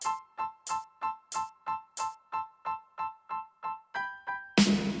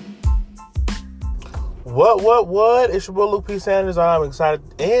What? It's your boy Luke P. Sanders. I'm excited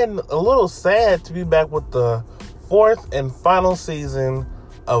and a little sad to be back with the fourth and final season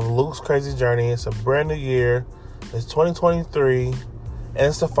of Luke's Crazy Journey. It's a brand new year. It's 2023, and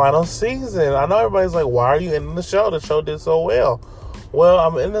it's the final season. I know everybody's like, why are you in the show? The show did so well. Well,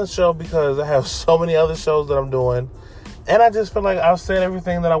 I'm in the show because I have so many other shows that I'm doing, and I just feel like I've said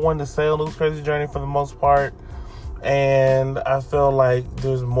everything that I wanted to say on Luke's Crazy Journey for the most part. And I feel like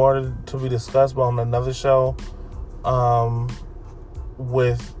there's more to be discussed on another show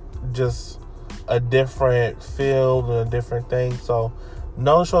with just a different field and a different thing. So,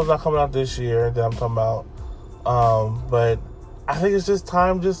 no show's not coming out this year that I'm talking about. But I think it's just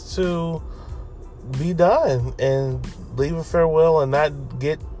time just to be done and leave a farewell and not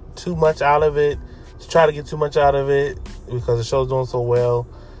get too much out of it. To try to get too much out of it because the show's doing so well.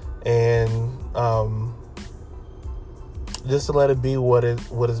 And, just to let it be what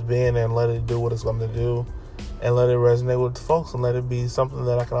it's been and let it do what it's going to do and let it resonate with the folks and let it be something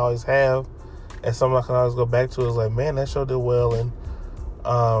that I can always have and something I can always go back to. It's like, man, that show did well, and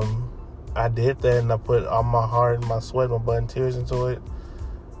I did that, and I put all my heart and my sweat, my blood and tears into it.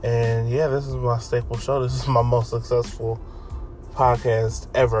 And yeah, this is my staple show. This is my most successful podcast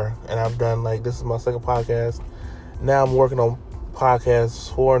ever, and I've done this is my second podcast. Now I'm working on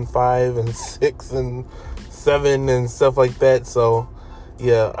podcasts 4 and 5 and 6 and 7 and stuff like that. So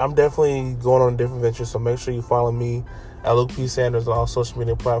yeah, I'm definitely going on a different venture. So make sure you follow me at Luke P. Sanders on all social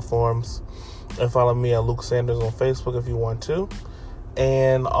media platforms, and follow me at Luke Sanders on Facebook if you want to,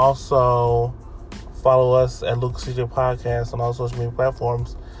 and also follow us at Luke CJ Podcast on all social media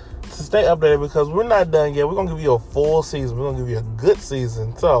platforms to stay updated, because we're not done yet. We're gonna give you a full season. We're gonna give you a good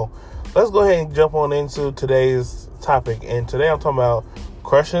season. So let's go ahead and jump on into today's topic. And today I'm talking about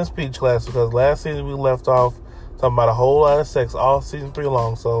Crushin speech class, because last season we left off talking about a whole lot of sex all season 3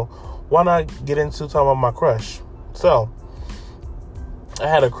 long. So why not get into talking about my crush? So I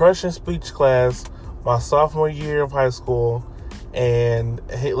had a Crushin speech class my sophomore year of high school, and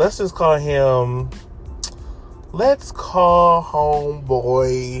let's call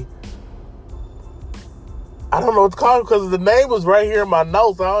homeboy, I don't know what to call him because the name was right here in my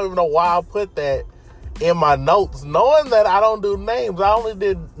notes. I don't even know why I put that in my notes, knowing that I don't do names.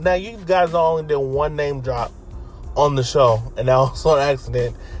 Now you guys only did one name drop on the show, and that was on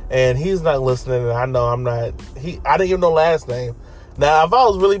accident, and he's not listening, and I know I'm not, I didn't give no last name. Now, if I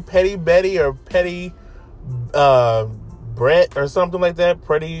was really Petty Betty or Petty Brett or something like that,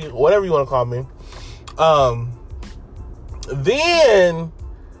 Pretty, whatever you want to call me, then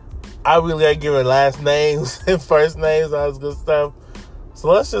I really like giving last names and first names, all this good stuff.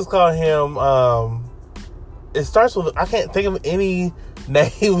 So let's just call him, it starts with, I can't think of any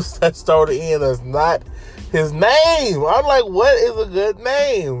names that start with an N that's not his name. I'm like, what is a good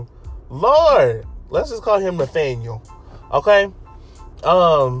name? Lord, let's just call him Nathaniel. Okay?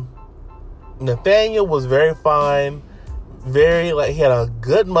 Nathaniel was very fine. He had a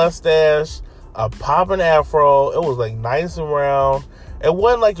good mustache, a popping afro. It was nice and round. It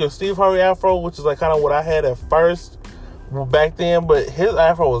wasn't like your Steve Harvey afro, which is kind of what I had at first back then, but his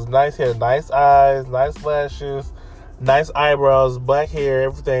afro was nice. He had nice eyes, nice lashes, nice eyebrows, black hair,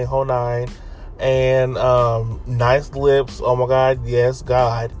 everything, whole nine, and nice lips. Oh my God, yes,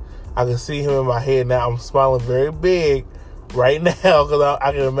 God. I can see him in my head now. I'm smiling very big right now because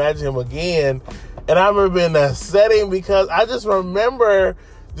I can imagine him again. And I remember in that setting because I just remember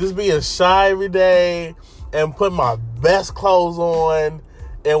just being shy every day and putting my best clothes on.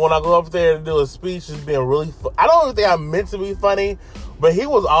 And when I go up there to do a speech, just being really I don't even think I meant to be funny, but he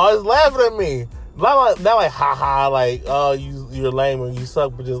was always laughing at me. Not like ha-ha, oh, you're lame and you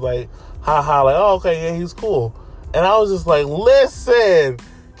suck, but just ha-ha, oh, okay, yeah, he's cool. And I was just like, listen,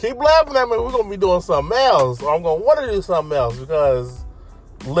 keep laughing at me. We're going to be doing something else. Or I'm going to want to do something else because,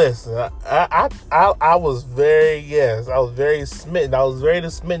 listen, I was very smitten. I was very the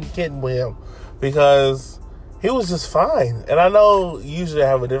smitten kitten with him because he was just fine. And I know usually I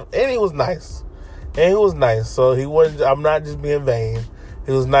have a different, and he was nice. So he wasn't, I'm not just being vain.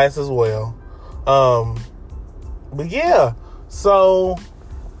 He was nice as well. But yeah, so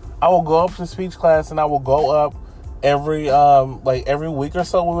I will go up to speech class and I will go up every week or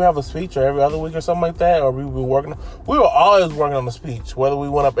so. We would have a speech, or every other week or something like that, or we were always working on a speech, whether we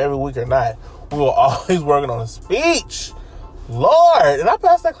went up every week or not. We were always working on a speech. Lord, and I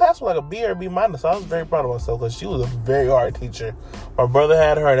passed that class with a B or B minus. So I was very proud of myself because she was a very hard teacher. My brother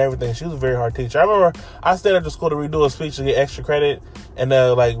had her and everything. She was a very hard teacher. I remember I stayed at the school to redo a speech to get extra credit and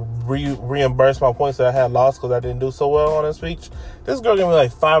reimburse my points that I had lost because I didn't do so well on a speech. This girl gave me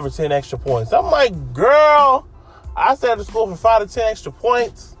 5 or 10 extra points. I'm like, girl, I stayed at the school for 5 to 10 extra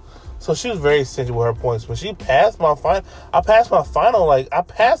points. So she was very stingy with her points. But she passed my final. I passed my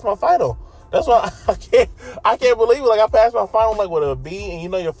final. That's why I can't believe it. Like, I passed my final like with a B, and you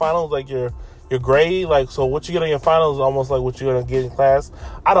know your final is like your grade. Like, so what you get on your final is almost like what you're gonna get in class.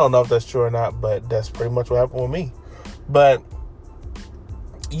 I don't know if that's true or not, but that's pretty much what happened with me. But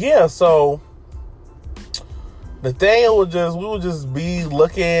yeah, so the thing we would just be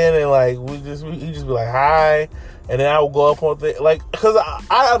looking, and like he'd just be like hi, and then I would go up on the like, cause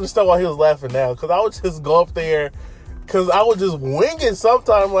I understand why he was laughing now, cause I would just go up there. Because I would just wing it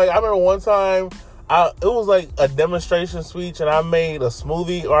sometimes. Like, I remember one time, it was like a demonstration speech, and I made a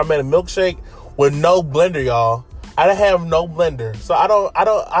smoothie, or I made a milkshake with no blender, y'all. I didn't have no blender. So I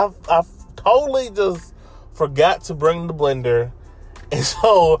totally just forgot to bring the blender. And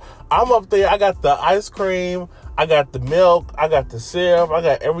so I'm up there, I got the ice cream, I got the milk, I got the syrup, I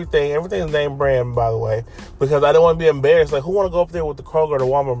got everything. Everything's name brand, by the way, because I didn't want to be embarrassed. Like, who want to go up there with the Kroger or the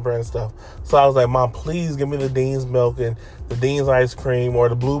Walmart brand stuff? So I was like, Mom, please give me the Dean's milk and the Dean's ice cream or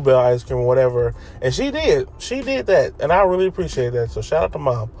the Bluebell ice cream or whatever. And she did. She did that. And I really appreciate that. So shout out to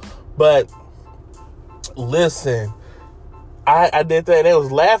Mom. But listen, I did that, and they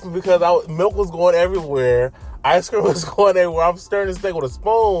was laughing because milk was going everywhere. Ice cream was going everywhere. I'm stirring this thing with a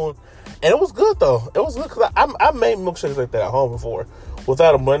spoon. And it was good, though. It was good because I made milkshakes like that at home before.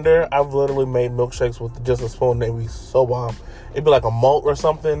 Without a blender, I've literally made milkshakes with just a spoon. They'd be so bomb. It'd be like a malt or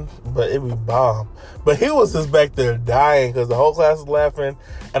something, but it'd be bomb. But he was just back there dying because the whole class was laughing.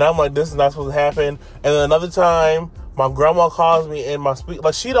 And I'm like, this is not supposed to happen. And then another time, my grandma calls me in my speech.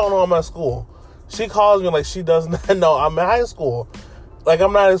 Like, she don't know I'm at school. She calls me like she does not know I'm in high school. Like,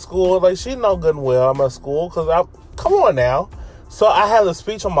 I'm not in school. Like, she know good and well I'm at school because come on now. So I have the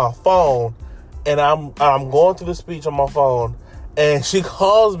speech on my phone, and I'm going through the speech on my phone, and she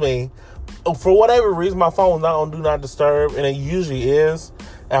calls me. For whatever reason, my phone was not on Do Not Disturb, and it usually is.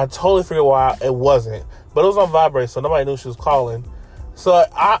 And I totally forget why it wasn't. But it was on vibrate, so nobody knew she was calling. So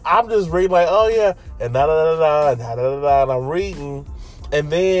I'm just reading like, oh yeah, and da-da-da-da-da, and da-da-da-da, and I'm reading.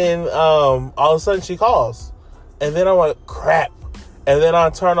 And then all of a sudden she calls. And then I'm like, crap. And then I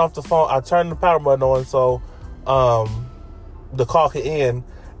turn off the phone. I turn the power button on so the call can end.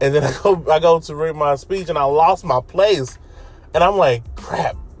 And then I go to read my speech, and I lost my place. And I'm like,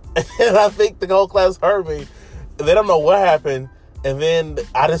 crap. And I think the whole class heard me. And they don't know what happened. And then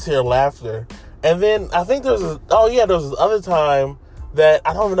I just hear laughter. And then I think there was this other time that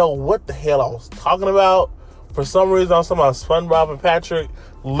I don't even know what the hell I was talking about. For some reason, I was talking about SpongeBob and Patrick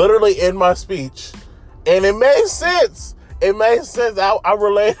literally in my speech. And it made sense. It made sense. I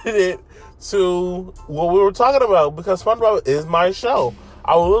related it to what we were talking about because SpongeBob is my show.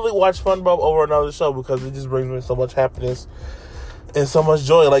 I will literally watch SpongeBob over another show because it just brings me so much happiness and so much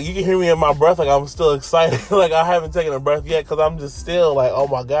joy. Like, you can hear me in my breath. Like, I'm still excited. Like, I haven't taken a breath yet because I'm just still like, oh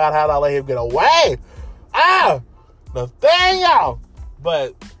my God, how did I let him get away? Nathaniel!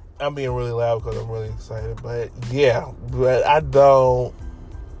 But I'm being really loud because I'm really excited. But yeah, but I don't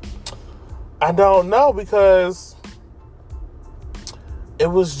know because it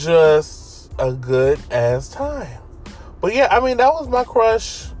was just a good ass time. But yeah, I mean, that was my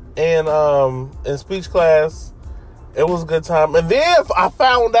crush in speech class. It was a good time. And then I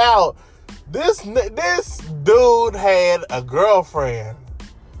found out this dude had a girlfriend.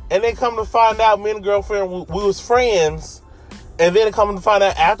 And then come to find out, me and the girlfriend, we was friends. And then come to find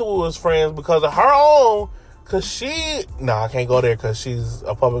out after we was friends because of her own, because I can't go there because she's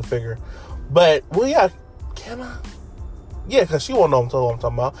a public figure. But, well, yeah, can I? Yeah, because she won't know who I'm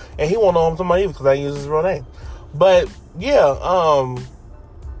talking about. And he won't know who I'm talking about either because I use his real name. But, yeah,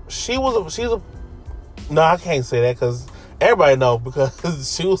 no, I can't say that because everybody knows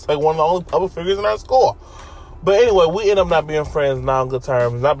because she was like one of the only public figures in our school. But anyway, we end up not being friends now on good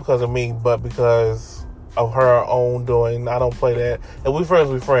terms, not because of me, but because of her own doing. I don't play that. And we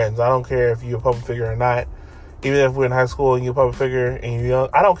friends. I don't care if you're a public figure or not. Even if we're in high school and you're a public figure and you're young,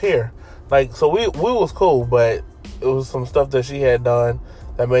 I don't care. Like, so we was cool, but it was some stuff that she had done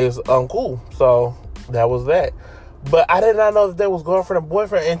that made us uncool. So that was that. But I did not know that they was girlfriend and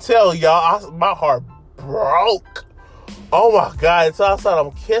boyfriend until, y'all, my heart broke. Oh my God. Until I saw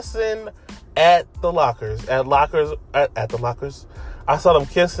them kissing at the lockers. At the lockers. I saw them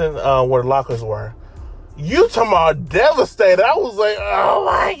kissing where the lockers were. You talking about devastated. I was like, oh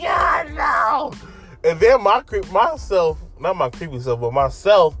my God, no. And then myself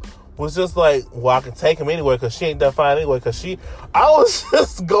was just like, well, I can take him anyway because she ain't that fine anyway. I was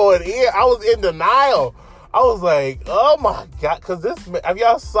just going in. I was in denial. I was like, oh my God. Because have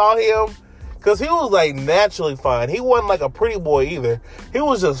y'all saw him? Because he was like naturally fine. He wasn't like a pretty boy either. He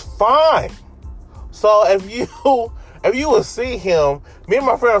was just fine. So if If you would see him, me and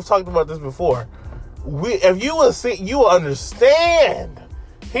my friend have talked about this before. If you would see, you will understand.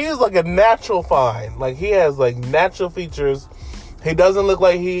 He's like a natural find. Like, he has like natural features. He doesn't look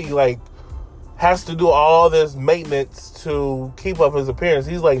like he like has to do all this maintenance to keep up his appearance.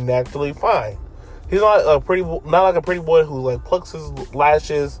 He's like naturally fine. He's not like a pretty boy who like plucks his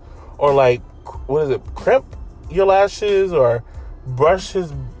lashes or like, what is it, crimp your lashes or brush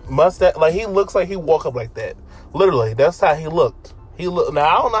his mustache. Like, he looks like he woke up like that. Literally, that's how he looked. Now,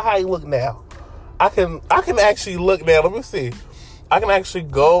 I don't know how he look now. I can actually look now. Let me see. I can actually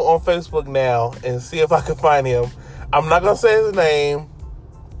go on Facebook now and see if I can find him. I'm not going to say his name.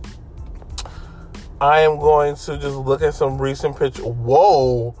 I am going to just look at some recent pictures.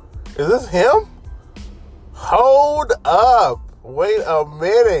 Whoa. Is this him? Hold up. Wait a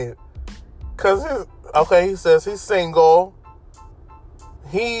minute. Because he says he's single.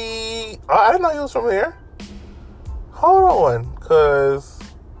 I didn't know he was from here. Hold on. Because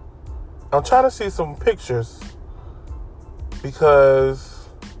I'm trying to see some pictures. Because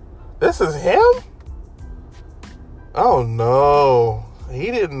this is him? Oh, no. He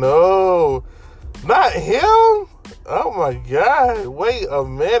didn't know. Not him? Oh, my God. Wait a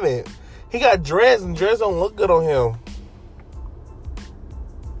minute. He got dreads, and dreads don't look good on him.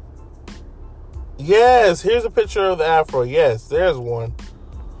 Yes, here's a picture of the afro. Yes, there's one.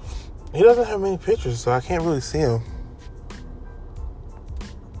 He doesn't have many pictures, so I can't really see him.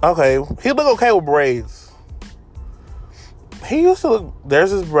 Okay, he look okay with braids. He used to look...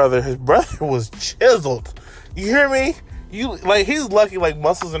 There's his brother. His brother was chiseled. You hear me? He's lucky, like,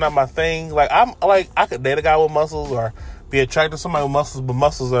 muscles are not my thing. Like, I could date a guy with muscles or be attracted to somebody with muscles, but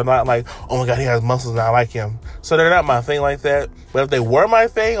muscles are not like, oh my God, he has muscles and I like him. So they're not my thing like that. But if they were my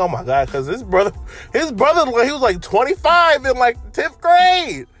thing, oh my God, because his brother, he was like 25 in like 10th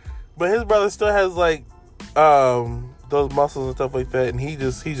grade. But his brother still has like, those muscles and stuff like that. And he's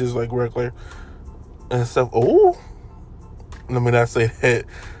just like regular and stuff. Oh, let me not say that.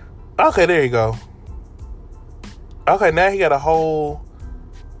 Okay, there you go. Okay, now he got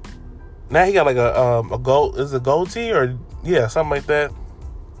like a gold. Is it goatee or yeah, something like that.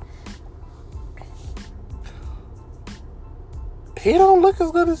 He don't look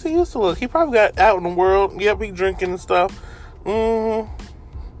as good as he used to look. He probably got out in the world. Yep, he drinking and stuff. He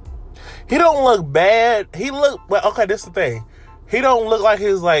don't look bad. Okay, this is the thing. He don't look like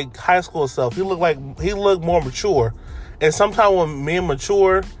his like high school self. He look more mature. And sometimes when men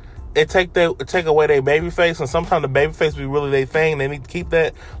mature, it take away their baby face, and sometimes the baby face be really their thing. They need to keep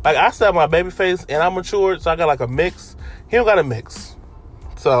that. Like, I still have my baby face, and I'm matured, so I got like a mix. He don't got a mix.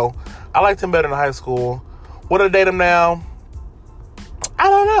 So, I liked him better in high school. Would I date him now? I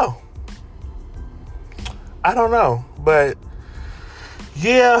don't know. But,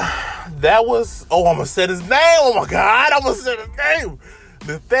 yeah, that was... Oh, I'm going to say his name. Oh, my God. I'm going to say his name.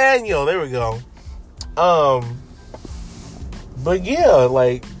 Nathaniel. There we go. But, yeah,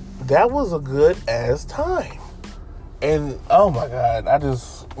 like... That was a good ass time. And oh my God, you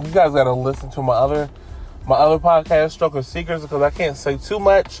guys gotta listen to my other podcast, Stroke of Secrets, because I can't say too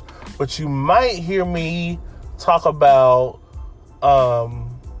much, but you might hear me talk about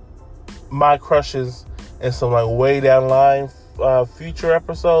my crushes in some like way down the line future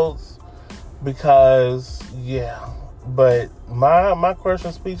episodes, because yeah. But my crush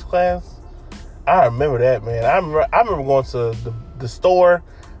in speech class, I remember that, man. I remember going to the store.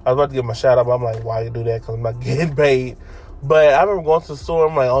 I was about to give him a shout out, but I'm like, why you do that? Because I'm not getting paid. But I remember going to the store.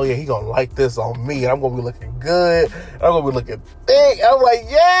 I'm like, oh yeah, he gonna like this on me. And I'm gonna be looking good. I'm gonna be looking thick. I'm like,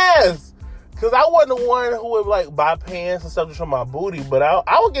 yes, because I wasn't the one who would like buy pants and stuff to show my booty, but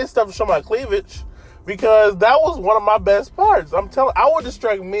I would get stuff to show my cleavage, because that was one of my best parts. I would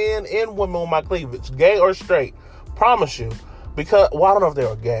distract men and women with my cleavage, gay or straight. Promise you, because I don't know if they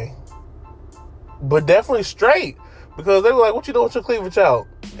were gay, but definitely straight. Because they were like, what you doing with your cleavage out?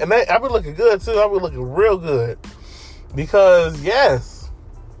 And I be looking good, too. I be looking real good. Because, yes,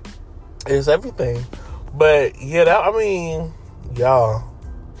 it's everything. But, yeah, y'all,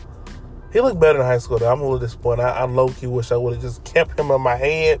 he looked better in high school, though. I'm a little disappointed. I low-key wish I would have just kept him in my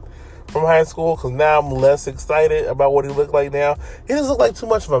head from high school, because now I'm less excited about what he looked like now. He doesn't look like too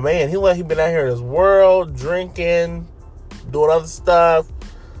much of a man. He been out here in his world, drinking, doing other stuff.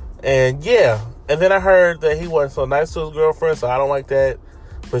 And, yeah. And then I heard that he wasn't so nice to his girlfriend, so I don't like that.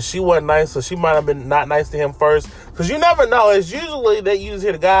 But she wasn't nice, so she might have been not nice to him first. Because you never know. It's usually that you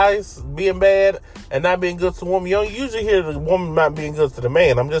hear the guys being bad and not being good to the woman. You don't usually hear the woman not being good to the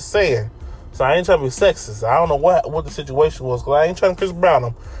man. I'm just saying. So I ain't trying to be sexist. I don't know what the situation was, because I ain't trying to Chris Brown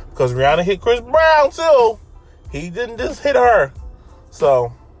him. Because Rihanna hit Chris Brown, too. He didn't just hit her.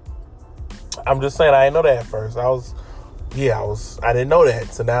 So, I'm just saying, I didn't know that at first. I was yeah, I didn't know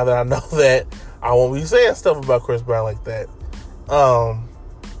that. So now that I know that, I won't be saying stuff about Chris Brown like that.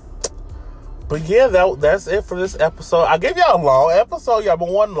 But yeah, that's it for this episode. I gave y'all a long episode. Y'all been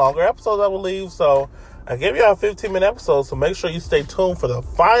wanting longer episodes, I believe. So I gave y'all a 15-minute episode. So make sure you stay tuned for the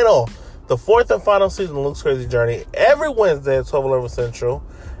fourth and final season of Luke's Crazy Journey every Wednesday at 12:11 Central.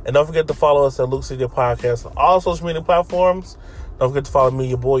 And don't forget to follow us at Luke's Media Podcast on all social media platforms. Don't forget to follow me,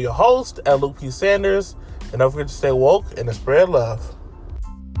 your boy, your host, at Luke P. Sanders. And don't forget to stay woke and to spread love.